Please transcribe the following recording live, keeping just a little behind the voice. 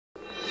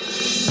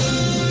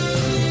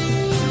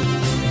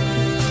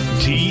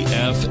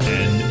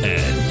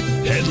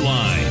TFNN.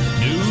 Headline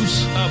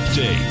News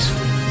Update.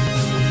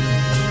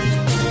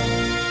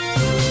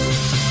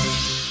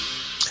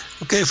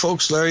 Okay,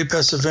 folks, Larry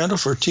Pesavento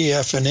for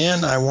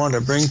TFNN. I want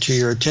to bring to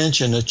your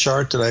attention a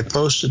chart that I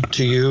posted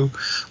to you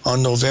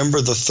on November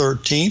the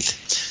 13th.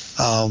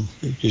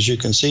 As you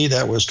can see,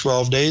 that was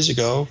 12 days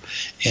ago.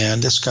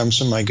 And this comes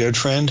from my good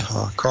friend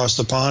across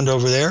the pond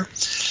over there,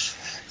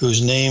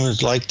 whose name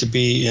is like to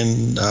be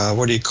in,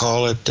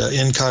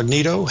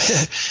 incognito.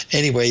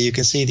 Anyway, you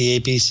can see the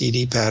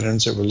ABCD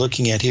patterns that we're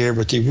looking at here,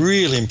 but the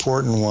really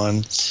important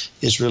one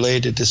is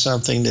related to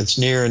something that's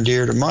near and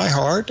dear to my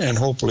heart and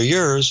hopefully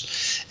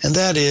yours, and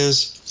that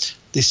is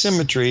the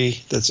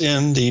symmetry that's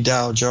in the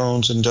Dow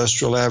Jones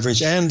Industrial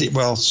Average and,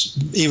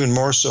 even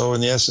more so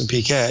in the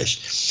S&P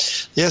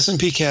Cash. The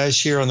S&P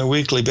Cash here on the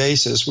weekly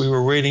basis, we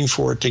were waiting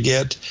for it to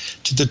get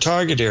to the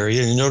target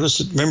area. And you notice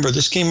that, remember,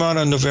 this came out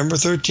on November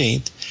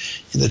 13th.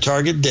 And the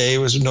target day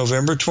was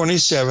November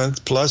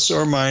 27th, plus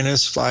or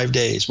minus 5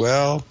 days.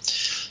 Well,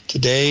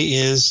 today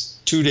is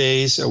 2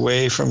 days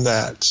away from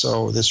that.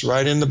 So this is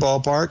right in the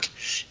ballpark.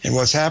 And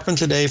what's happened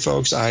today,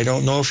 folks, I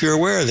don't know if you're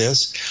aware of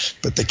this,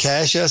 but the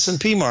cash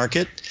S&P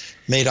market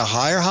made a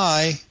higher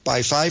high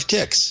by 5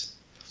 ticks.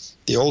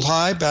 The old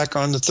high back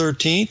on the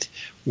 13th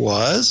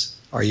was,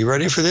 are you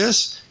ready for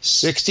this?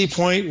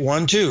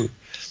 60.12.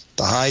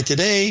 The high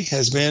today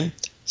has been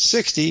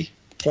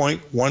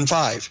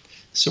 60.15.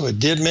 So it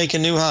did make a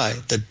new high.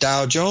 The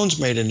Dow Jones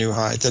made a new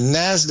high. The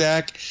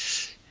NASDAQ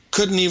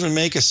couldn't even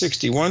make a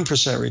 61%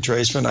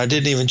 retracement. I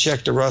didn't even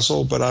check the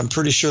Russell, but I'm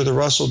pretty sure the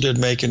Russell did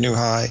make a new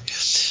high.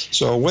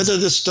 So whether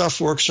this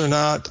stuff works or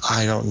not,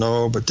 I don't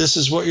know. But this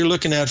is what you're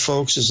looking at,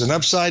 folks, is an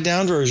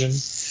upside-down version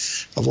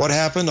of what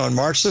happened on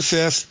March the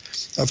 5th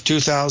of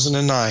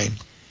 2009.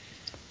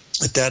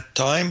 At that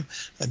time,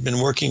 I'd been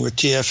working with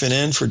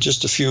TFNN for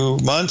just a few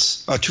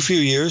months, a few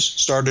years,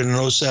 started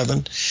in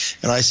 07,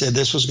 and I said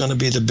this was going to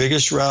be the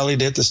biggest rally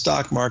to hit the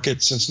stock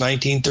market since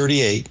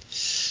 1938,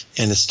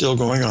 and it's still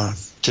going on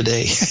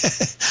today.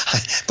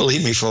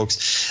 Believe me,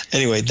 folks.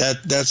 Anyway,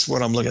 that's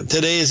what I'm looking at.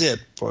 Today is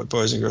it,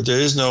 boys and girls. There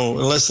is no,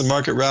 unless the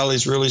market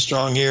rallies really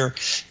strong here,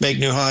 make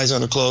new highs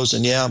on the close,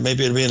 and yeah,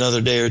 maybe it'll be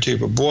another day or two,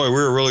 but boy,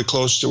 we're really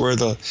close to where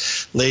the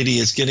lady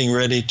is getting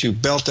ready to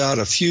belt out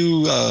a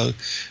few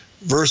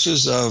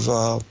verses of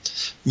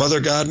Mother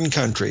God and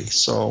Country.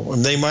 So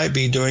they might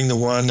be doing the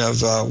one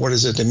of,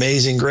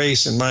 Amazing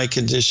Grace in my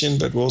condition,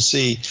 but we'll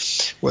see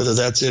whether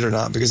that's it or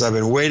not, because I've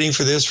been waiting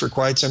for this for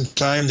quite some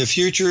time. The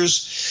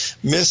futures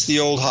missed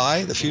the old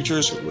high. The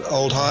futures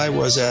old high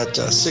was at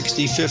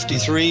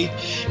 60.53.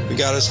 We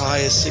got as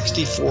high as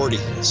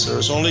 60.40. So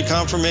its only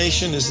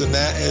confirmation is the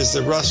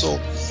Russell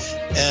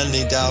and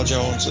the Dow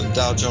Jones, and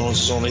Dow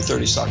Jones is only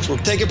 30 stocks. We'll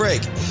take a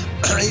break.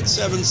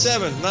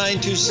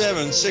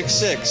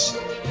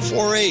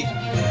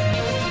 877-927-6648.